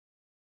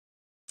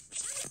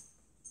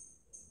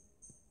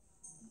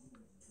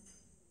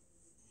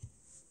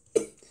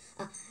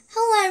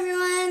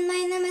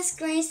is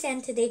Grace,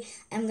 and today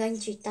I'm going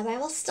to read the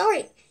Bible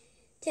story.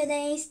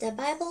 Today's the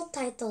Bible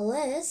title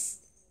is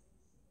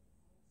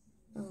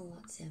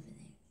what's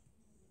happening?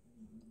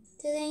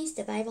 Today's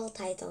the Bible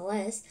title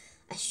is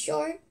A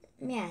Short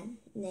Man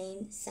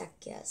Named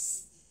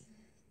Zacchaeus.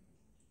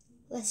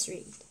 Let's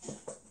read.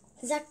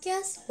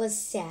 Zacchaeus was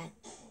sad.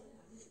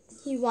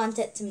 He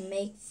wanted to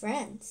make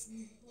friends.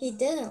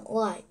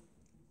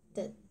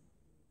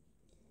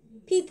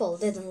 People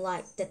didn't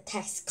like the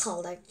tax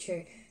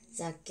collector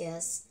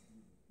Zacchaeus.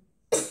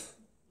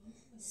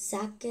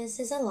 Zacchaeus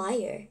is a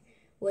liar,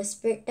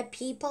 whispered the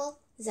people.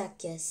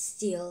 Zacchaeus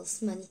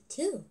steals money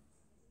too.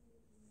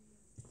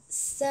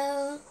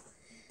 So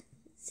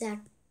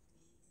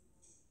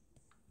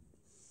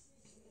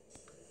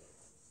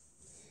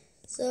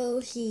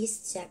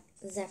he's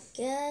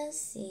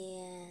Zacchaeus,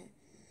 and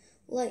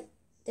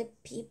the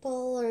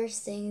people are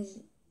saying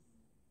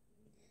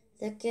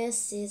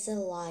Zacchaeus is a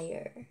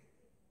liar.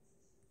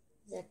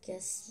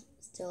 Zacchaeus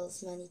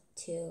steals money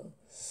too.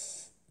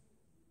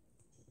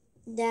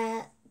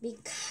 That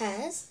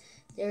because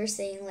they're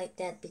saying like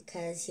that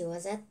because he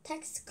was a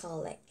tax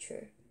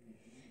collector.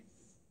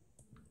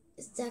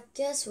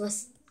 Zacchaeus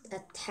was a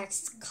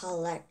tax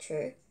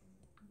collector.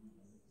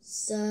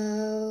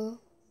 So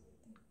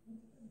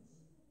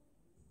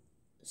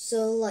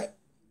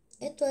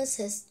it was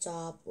his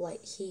job,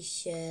 he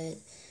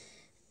should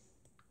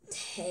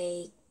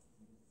take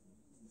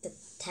the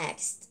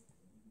tax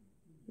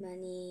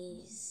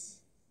monies.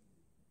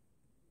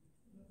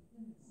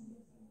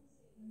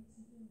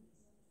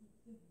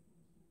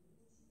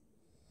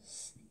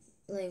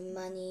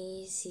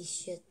 He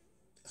should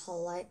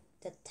collect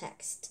the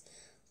tax.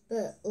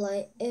 But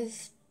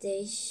if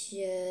they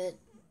should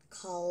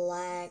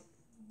collect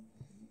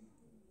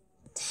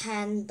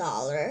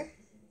 $10,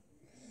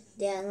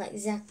 then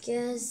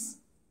Zacchaeus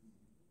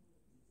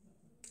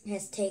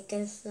has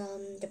taken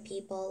from the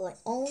people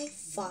only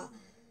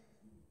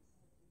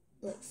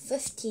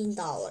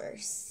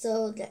 $15.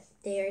 So that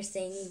they are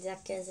saying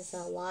Zacchaeus is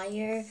a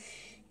liar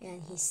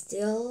and he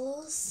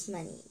steals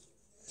money.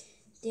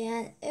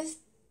 Then if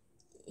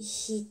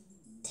he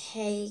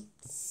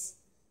takes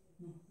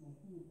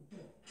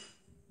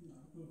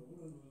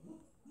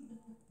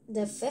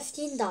the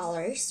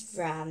 $15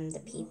 from the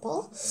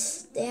people,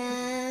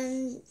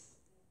 then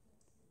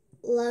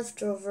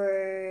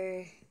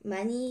leftover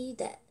money,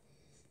 that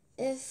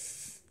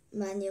if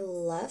money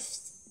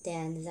left,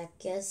 then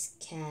Zacchaeus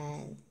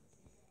can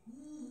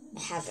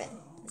have it.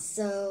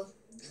 So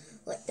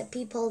the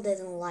people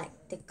didn't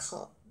like the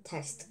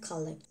tax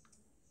collector.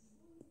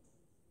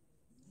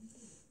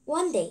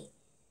 One day,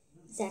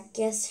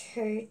 Zacchaeus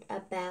heard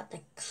about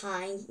a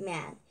kind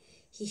man.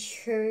 He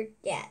heard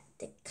that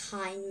the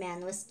kind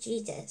man was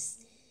Jesus.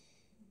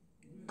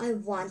 I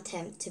want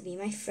him to be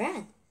my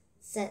friend,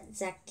 said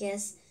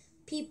Zacchaeus.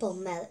 People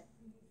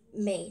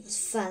made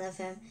fun of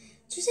him.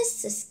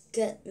 Jesus is a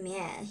good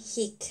man.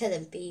 He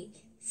couldn't be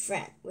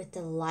friend with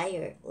a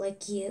liar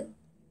like you.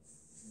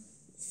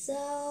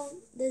 So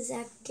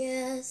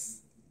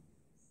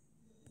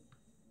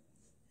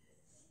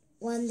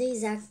one day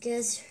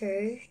Zacchaeus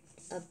heard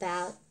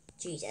about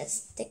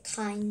Jesus, the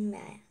kind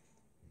man.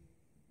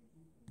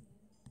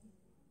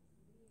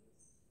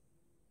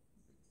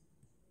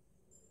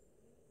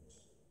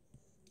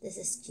 This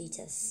is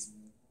Jesus'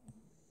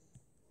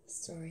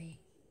 story.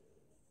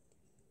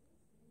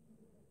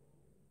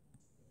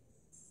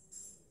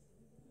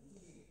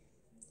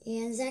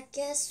 And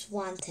Zacchaeus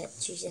wanted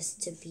Jesus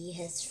to be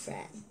his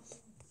friend.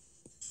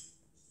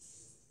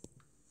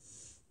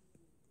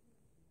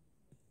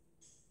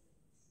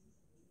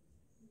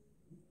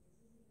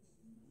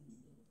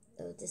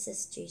 So this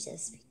is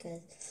Jesus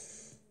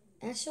because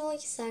actually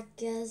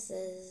Zacchaeus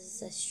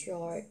is a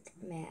short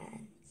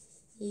man.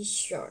 He's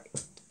short.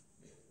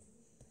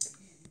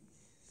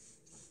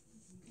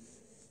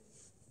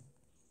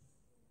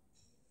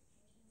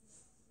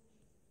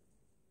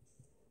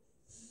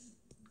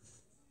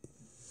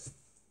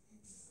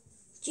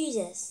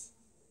 Jesus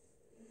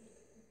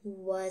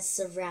was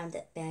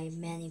surrounded by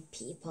many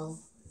people.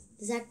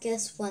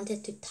 Zacchaeus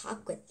wanted to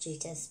talk with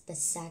Jesus, but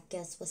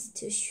Zacchaeus was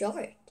too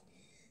short.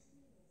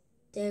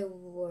 There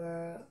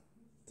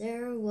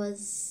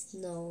was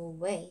no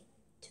way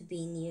to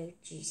be near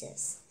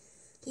Jesus.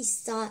 He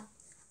thought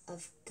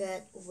of a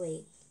good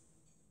way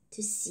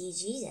to see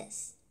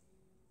Jesus.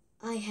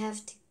 I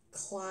have to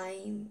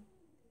climb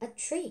a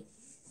tree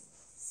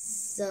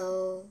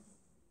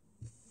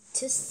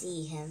to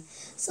see him.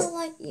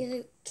 So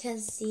you can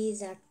see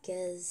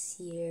Zacchaeus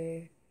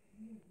here.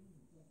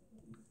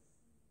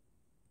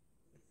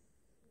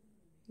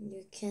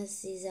 You can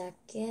see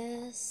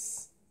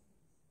Zacchaeus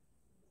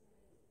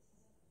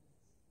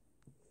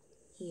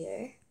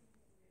here.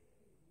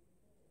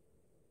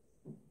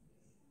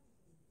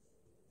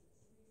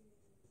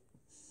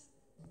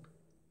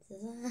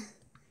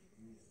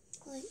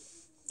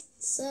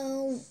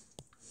 So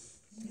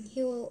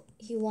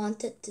he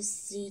wanted to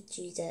see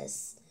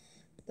Jesus,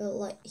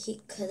 but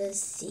he couldn't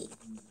see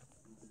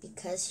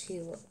because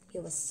he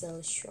was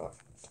so short.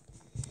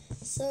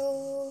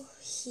 So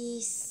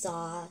he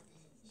saw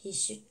he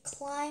should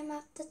climb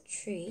up the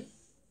tree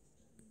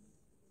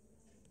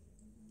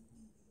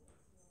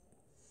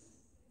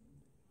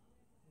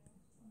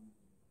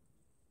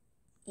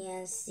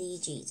and see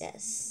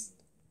Jesus.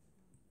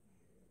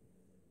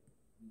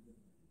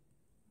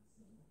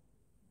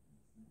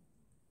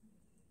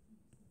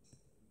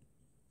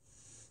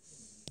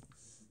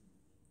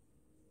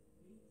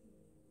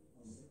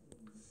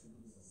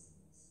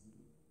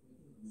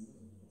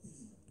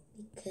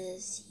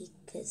 Because he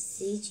could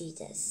see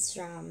Jesus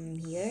from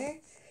here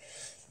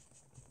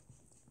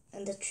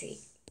in the tree.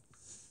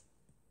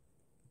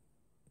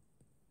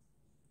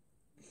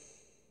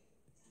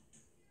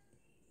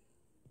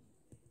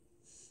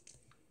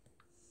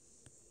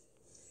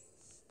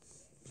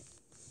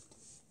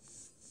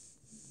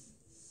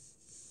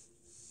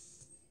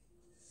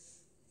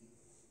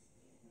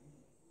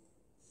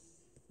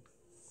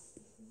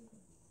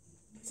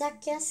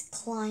 Zacchaeus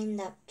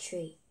climbed up the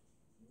tree.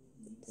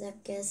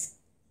 Zacchaeus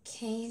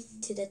came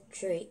to the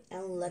tree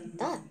and looked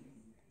up.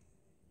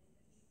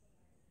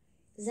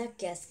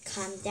 Zacchaeus,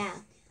 calm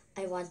down.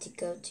 I want to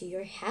go to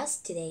your house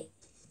today,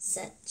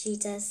 said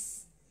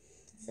Jesus.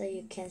 So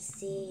you can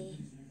see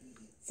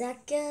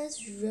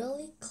Zacchaeus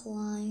really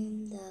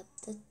climbed up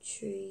the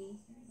tree.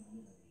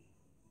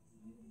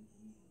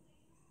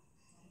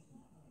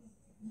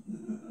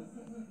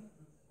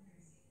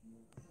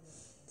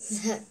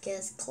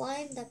 Zacchaeus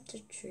climbed up the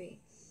tree.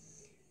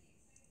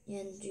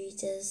 And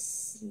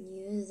Jesus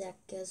knew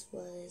Zacchaeus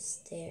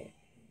was there.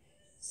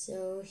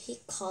 So he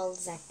called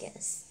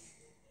Zacchaeus.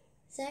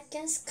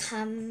 Zacchaeus,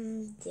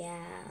 come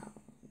down.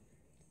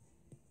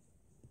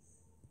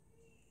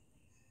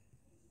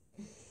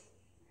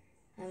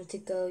 I'm to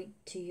go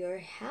to your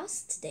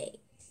house today.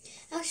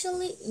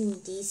 Actually,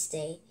 in this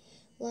day,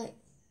 like,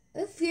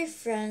 if we're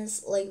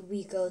friends, like,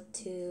 we go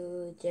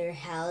to their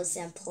house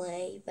and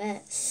play.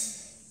 But,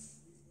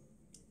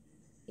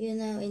 you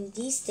know, in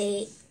this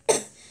day,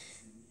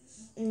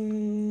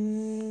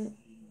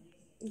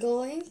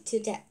 going to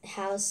that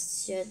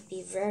house should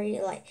be very,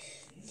 like,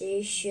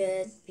 they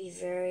should be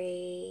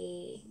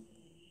very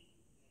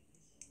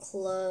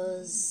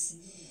close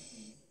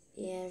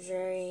and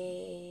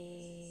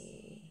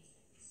very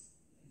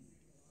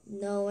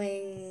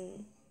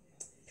knowing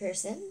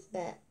person.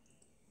 But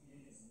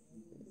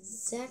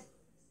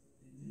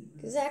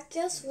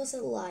Zacchaeus was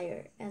a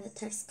liar and a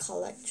tax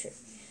collector.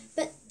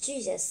 But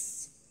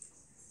Jesus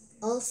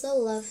also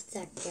loved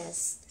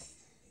Zacchaeus.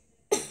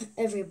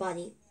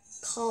 Everybody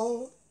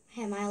called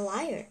him a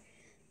liar,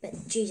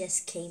 but Jesus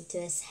came to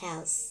his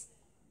house.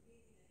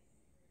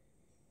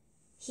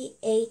 He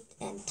ate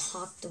and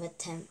talked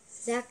with him.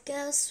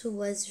 Zacchaeus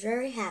was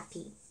very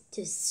happy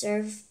to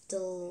serve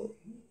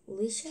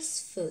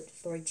delicious food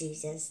for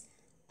Jesus.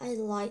 I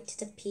lied to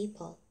the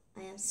people.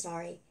 I am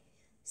sorry,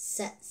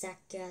 said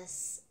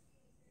Zacchaeus.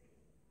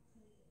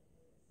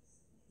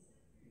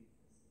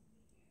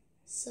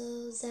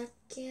 So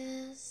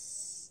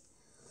Zacchaeus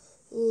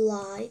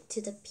lied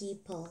to the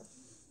people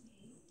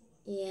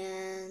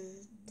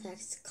and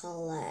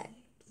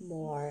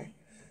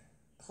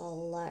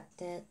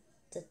collected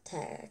the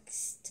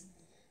tax.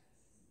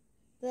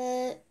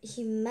 But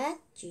he met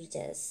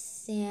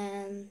Jesus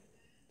and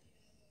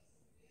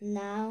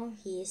now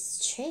he is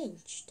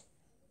changed.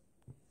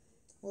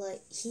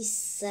 Like he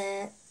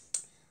said,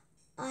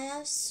 I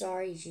am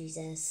sorry,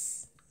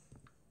 Jesus.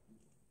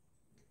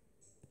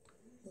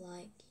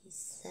 Like he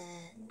said,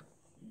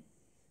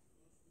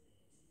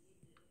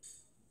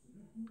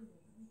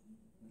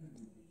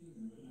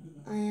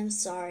 I am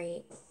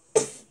sorry.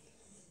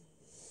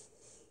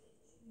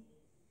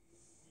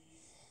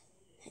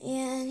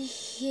 And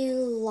he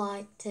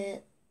liked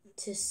it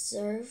to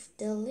serve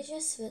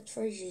delicious food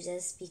for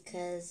Jesus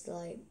because,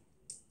 like,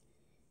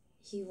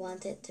 he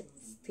wanted to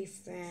be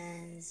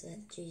friends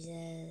with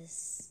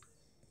Jesus.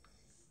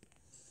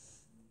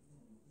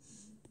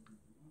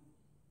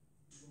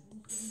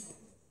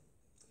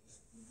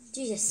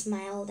 Jesus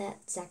smiled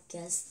at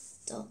Zacchaeus.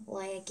 Don't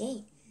lie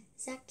again.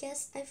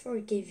 Zacchaeus, I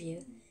forgive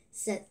you,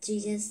 said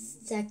Jesus.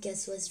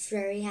 Zacchaeus was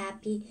very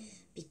happy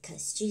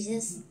because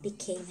Jesus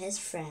became his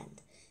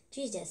friend.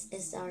 Jesus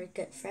is our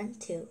good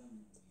friend too.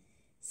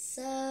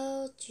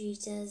 So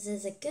Jesus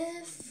is a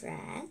good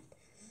friend,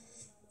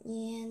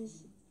 and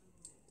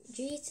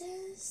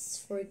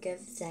Jesus forgave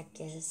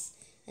Zacchaeus,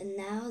 and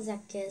now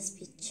Zacchaeus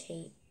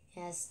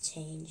has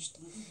changed,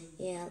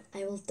 and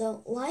I will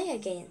don't lie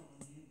again.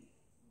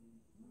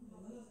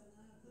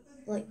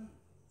 Like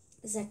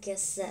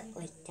Zacchaeus said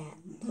like that,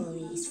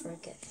 please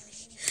forgive me.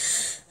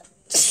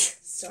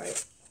 Sorry,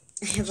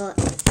 I have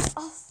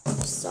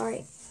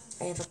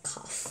a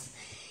cough.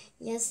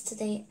 Yes,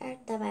 today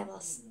at the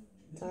Bible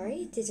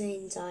story. Did you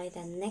enjoy?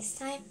 Then next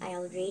time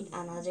I'll read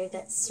another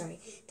good story.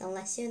 Then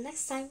let's see you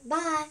next time.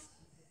 Bye!